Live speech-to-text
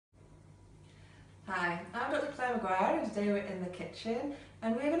Hi, I'm Dr. Claire Maguire and today we're in the kitchen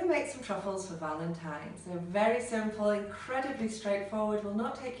and we're going to make some truffles for Valentine's. They're very simple, incredibly straightforward, will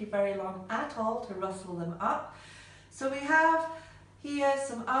not take you very long at all to rustle them up. So we have here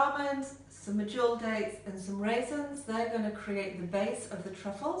some almonds, some medjool dates and some raisins. They're going to create the base of the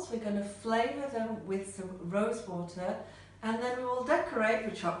truffles. We're going to flavour them with some rose water and then we will decorate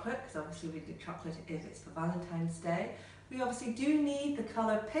with chocolate, because obviously we do chocolate if it's for Valentine's Day. We obviously do need the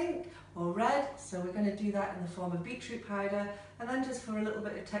colour pink or red, so we're going to do that in the form of beetroot powder, and then just for a little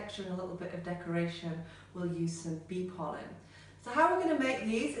bit of texture and a little bit of decoration we'll use some bee pollen. So how we're going to make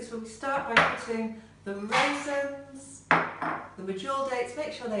these is we'll start by putting the raisins, the medjool dates,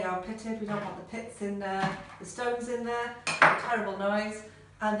 make sure they are pitted, we don't want the pits in there, the stones in there, a terrible noise,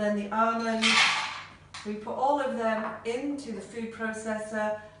 and then the almonds. We put all of them into the food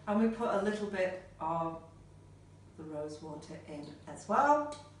processor and we put a little bit of the rose water in as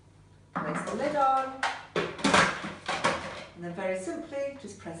well. Place the lid on and then very simply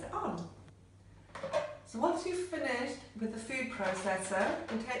just press it on. So once you've finished with the food processor,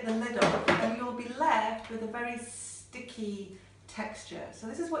 you take the lid off and you'll be left with a very sticky texture. So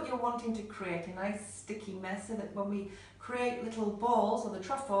this is what you're wanting to create, a nice sticky mess, so that when we create little balls or the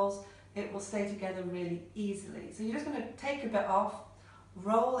truffles, it will stay together really easily. So you're just going to take a bit off,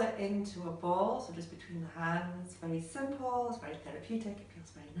 roll it into a ball, so just between the hands, very simple, it's very therapeutic, it feels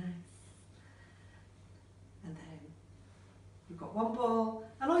very nice. And then you've got one ball,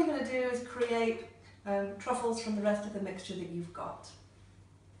 and all you're going to do is create truffles from the rest of the mixture that you've got.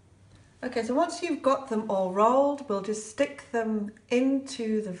 Okay, so once you've got them all rolled, we'll just stick them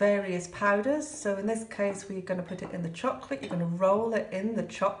into the various powders. So in this case, we're going to put it in the chocolate. You're going to roll it in the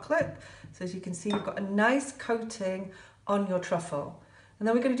chocolate. So as you can see, you've got a nice coating on your truffle. And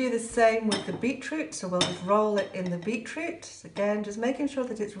then we're going to do the same with the beetroot. So we'll just roll it in the beetroot. So again, just making sure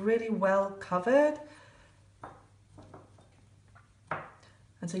that it's really well covered.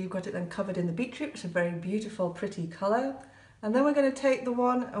 And so you've got it then covered in the beetroot, which is a very beautiful, pretty colour. And then we're going to take the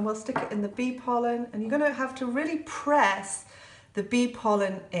one and we'll stick it in the bee pollen, and you're going to have to really press the bee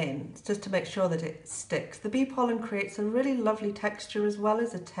pollen in just to make sure that it sticks. The bee pollen creates a really lovely texture as well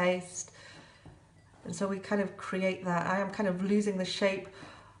as a taste, and so we kind of create that. I am kind of losing the shape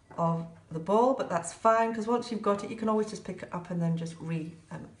of the ball, but that's fine, because once you've got it you can always just pick it up and then just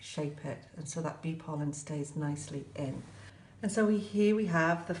reshape it, and so that bee pollen stays nicely in. And so here we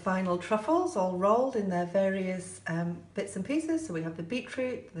have the final truffles all rolled in their various bits and pieces. So we have the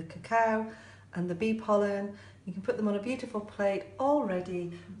beetroot, the cacao and the bee pollen. You can put them on a beautiful plate all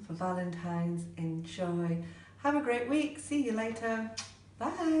ready for Valentine's. Enjoy. Have a great week. See you later.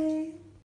 Bye.